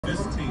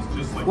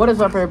What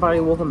is up, everybody?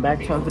 Welcome back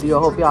to a video.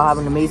 I hope y'all have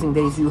an amazing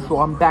day as usual.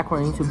 I'm back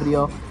with a YouTube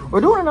video. We're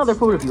doing another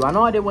food review. I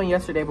know I did one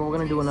yesterday, but we're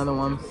gonna do another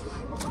one.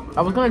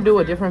 I was gonna do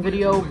a different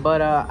video,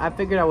 but I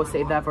figured I would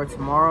save that for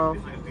tomorrow.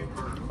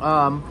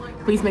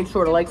 Please make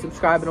sure to like,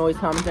 subscribe, and always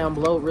comment down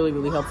below. It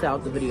really helps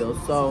out the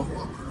videos. So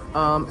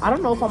I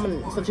don't know if I'm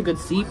in such a good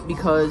seat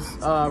because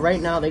right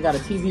now they got a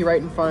TV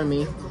right in front of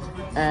me,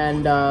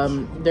 and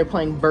they're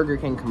playing Burger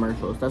King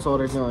commercials. That's all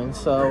they're doing.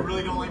 So,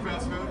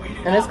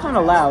 and it's kind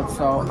of loud,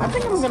 so I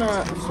think I'm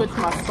gonna switch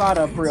my spot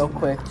up real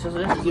quick. So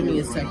just give me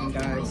a second,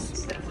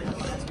 guys.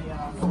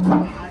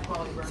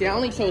 See, I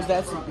only chose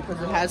that seat because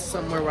it has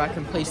somewhere where I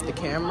can place the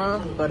camera,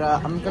 but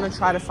I'm gonna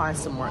try to find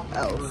somewhere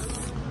else.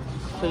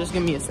 So just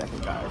give me a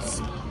second,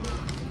 guys.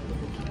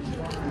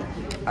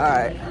 All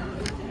right,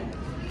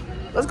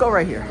 let's go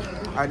right here.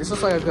 All right, this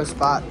looks like a good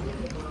spot.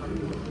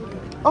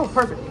 Oh,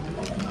 perfect.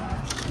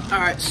 All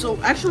right, so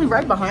actually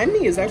right behind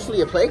me is actually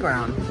a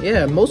playground.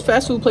 Yeah, most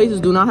fast food places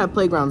do not have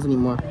playgrounds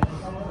anymore.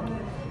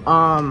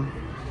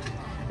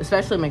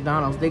 Especially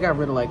McDonald's, they got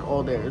rid of like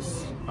all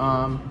theirs.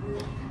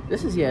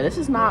 This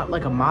is not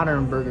like a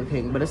modern Burger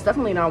King, but it's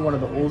definitely not one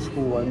of the old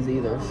school ones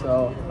either.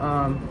 So,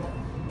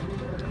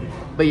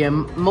 but yeah,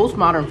 most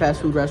modern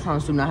fast food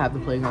restaurants do not have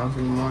the playgrounds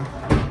anymore.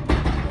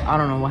 I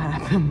don't know what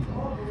happened.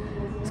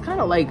 It's kind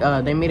of like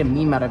they made a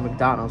meme out of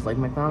McDonald's. Like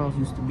McDonald's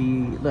used to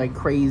be like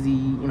crazy,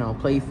 you know,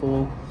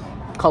 playful,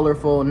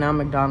 colorful. Now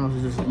McDonald's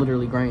is just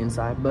literally gray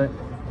inside, but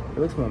it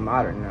looks more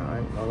modern now, I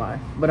ain't gonna lie.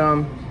 But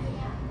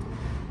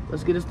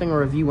let's get this thing a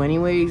review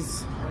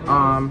anyways.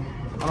 I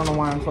don't know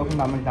why I'm talking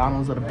about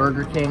McDonald's or the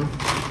Burger King,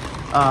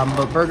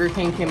 but Burger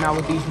King came out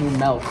with these new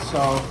melts.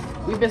 So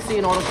we've been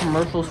seeing all the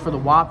commercials for the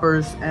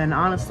Whoppers, and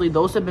honestly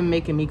those have been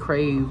making me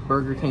crave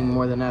Burger King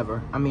more than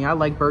ever. I mean, I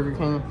like Burger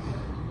King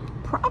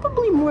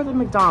probably more than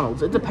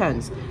McDonald's. It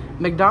depends.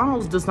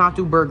 McDonald's does not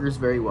do burgers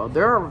very well.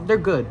 They're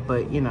good,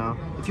 but you know,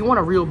 if you want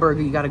a real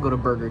burger, you got to go to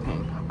Burger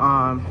King.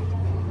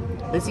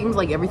 It seems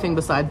like everything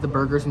besides the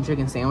burgers and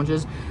chicken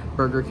sandwiches,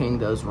 Burger King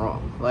does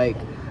wrong. Like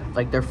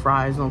their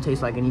fries don't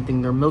taste like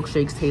anything. Their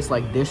milkshakes taste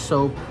like dish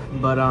soap.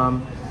 But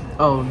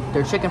oh,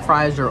 their chicken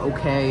fries are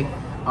okay.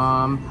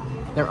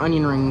 Their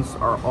onion rings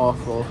are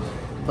awful.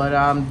 But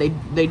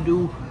they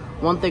do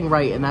one thing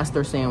right, and that's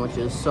their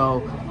sandwiches.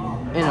 So,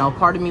 you know,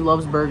 part of me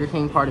loves Burger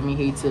King, part of me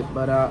hates it,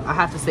 but I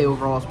have to say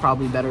overall it's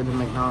probably better than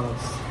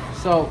McDonald's.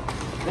 So,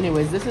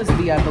 anyways, this is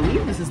the, I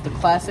believe this is the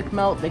classic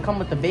melt. They come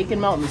with the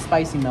bacon melt and the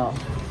spicy melt.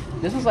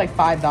 This is like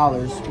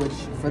 $5, which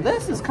for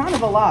this is kind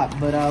of a lot,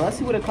 but let's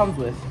see what it comes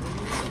with.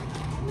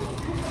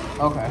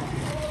 Okay.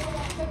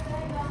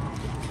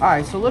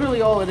 Alright, so literally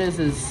all it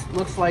is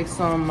looks like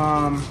some,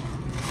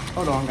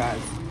 hold on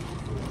guys.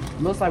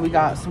 Looks like we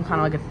got some kind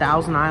of like a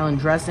Thousand Island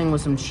dressing with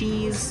some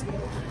cheese,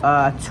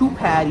 2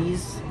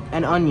 patties,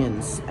 and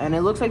onions. And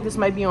it looks like this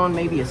might be on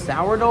maybe a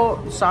sourdough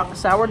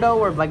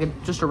or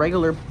like just a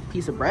regular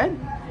piece of bread.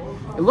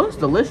 It looks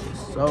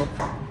delicious, so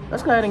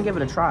let's go ahead and give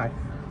it a try.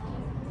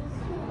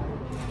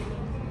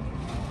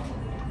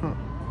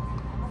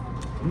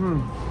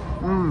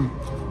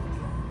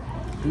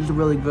 This is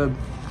really good.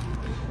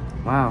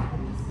 Wow.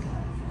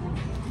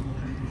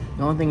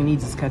 The only thing it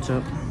needs is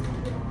ketchup.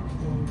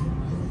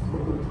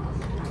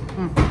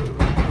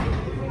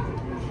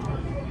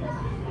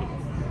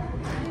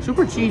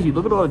 Super cheesy.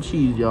 Look at all the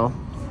cheese, y'all.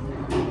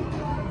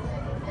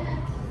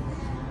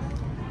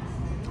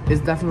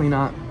 It's definitely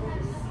not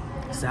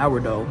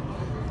sourdough,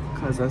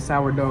 because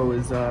sourdough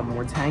is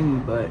more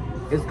tangy, but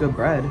it's good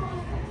bread.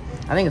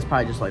 I think it's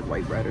probably just like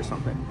white bread or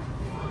something.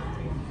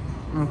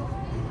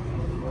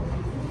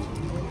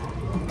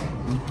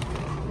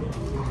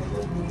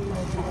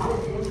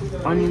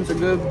 Onions are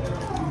good.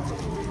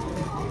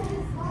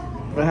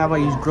 I have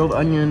like these grilled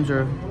onions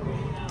or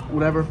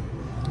whatever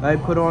I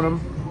put on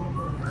them.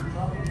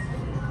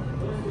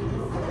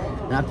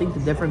 And I think the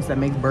difference that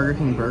makes Burger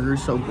King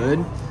burgers so good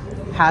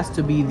has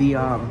to be the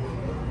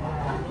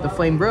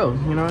flame grill.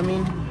 You know what I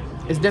mean?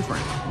 It's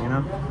different, you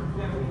know?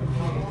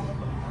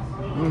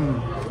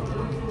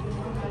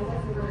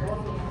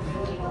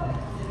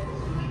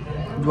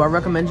 Do I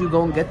recommend you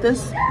go and get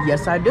this?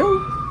 Yes, I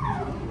do.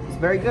 It's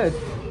very good.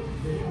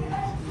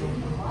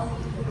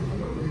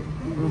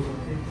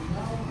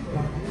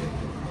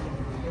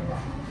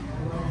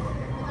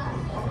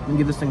 I'm gonna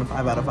give this thing a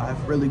 5 out of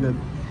 5. Really good.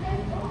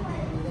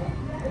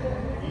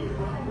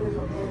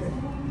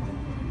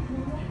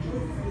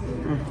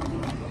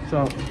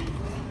 So,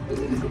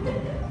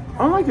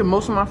 unlike in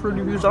most of my food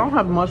reviews, I don't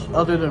have much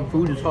other than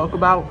food to talk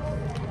about.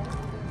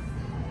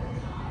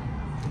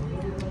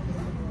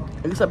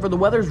 Except for the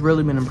weather's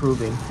really been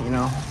improving, you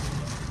know.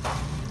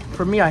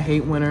 For me, I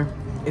hate winter.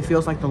 It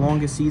feels like the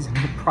longest season.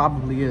 It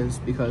probably is,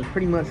 because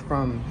pretty much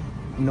from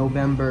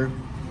November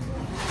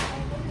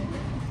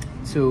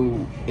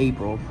to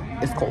April,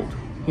 it's cold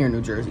here in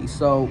New Jersey.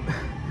 So,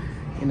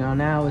 you know,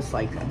 now it's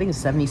like, I think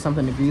it's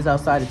 70-something degrees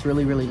outside. It's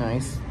really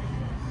nice.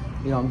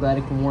 You know, I'm glad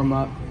it can warm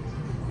up.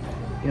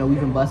 You know, we've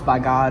been blessed by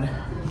God,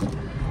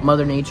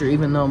 Mother Nature,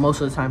 even though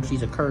most of the time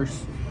she's a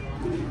curse.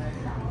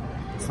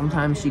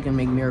 Sometimes she can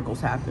make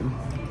miracles happen.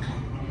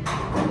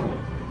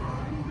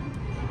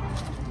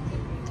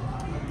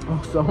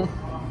 So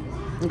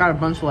I got a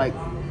bunch of like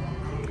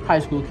high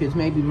school kids,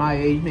 maybe my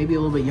age, maybe a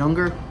little bit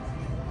younger.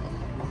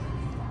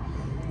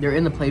 They're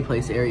in the play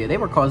place area. They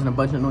were causing a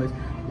bunch of noise.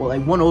 Well,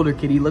 like one older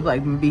kid, he looked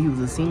like maybe he was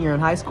a senior in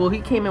high school.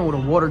 He came in with a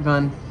water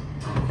gun,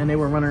 and they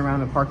were running around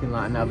the parking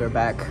lot. And now they're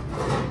back.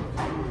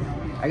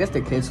 I guess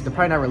they're kids. So they're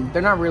probably not really.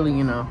 They're not really,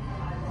 you know.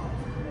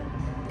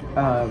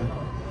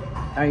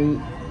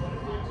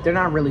 They're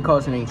not really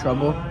causing any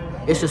trouble.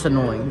 It's just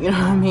annoying. You know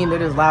what I mean? They're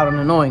just loud and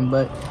annoying,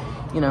 but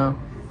you know,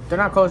 they're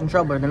not causing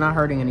trouble. They're not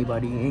hurting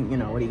anybody. You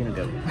know, what are you gonna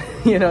do?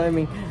 You know what I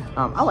mean?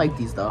 I like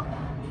these though.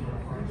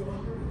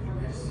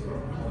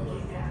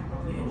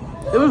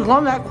 It was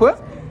gone that quick.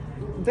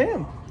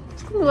 Damn,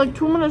 it's gonna be like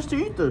 2 minutes to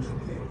eat this.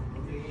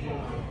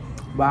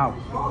 Wow,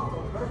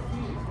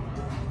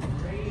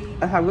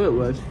 that's how good it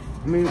was.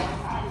 I mean,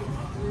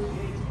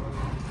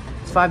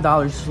 it's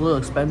 $5. It's a little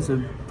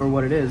expensive for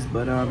what it is,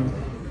 but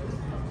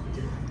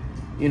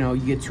you know,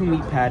 you get 2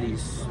 meat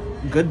patties,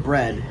 good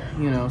bread,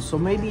 you know, so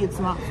maybe it's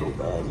not so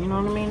bad. You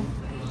know what I mean?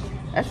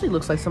 Actually,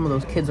 looks like some of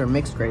those kids are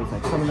mixed grades.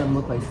 Like some of them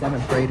look like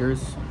 7th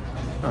graders.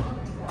 Huh.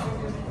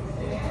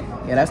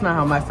 Yeah, that's not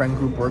how my friend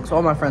group works.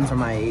 All my friends are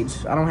my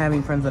age. I don't have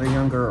any friends that are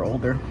younger or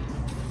older.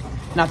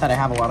 Not that I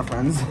have a lot of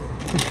friends.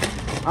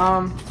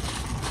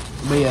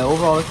 But yeah,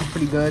 overall this is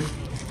pretty good.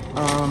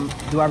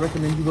 Do I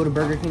recommend you go to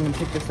Burger King and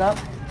pick this up?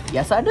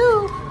 Yes, I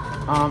do.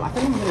 I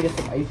think I'm gonna get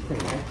some ice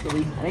cream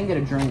actually. I didn't get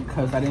a drink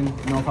because I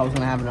didn't know if I was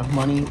gonna have enough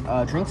money.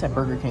 Drinks at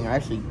Burger King are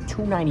actually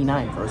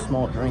 $2.99 for a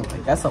small drink.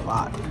 Like that's a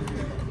lot.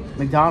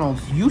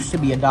 McDonald's used to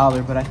be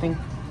 $1, but I think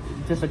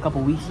just a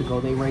couple weeks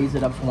ago they raised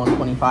it up to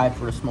 $1.25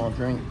 for a small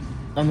drink.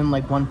 And then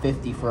like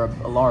 $1.50 for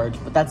a large,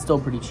 but that's still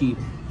pretty cheap.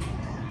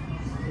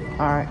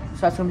 Alright,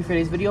 so that's gonna be for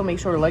today's video. Make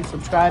sure to like,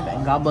 subscribe,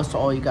 and God bless to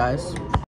all you guys.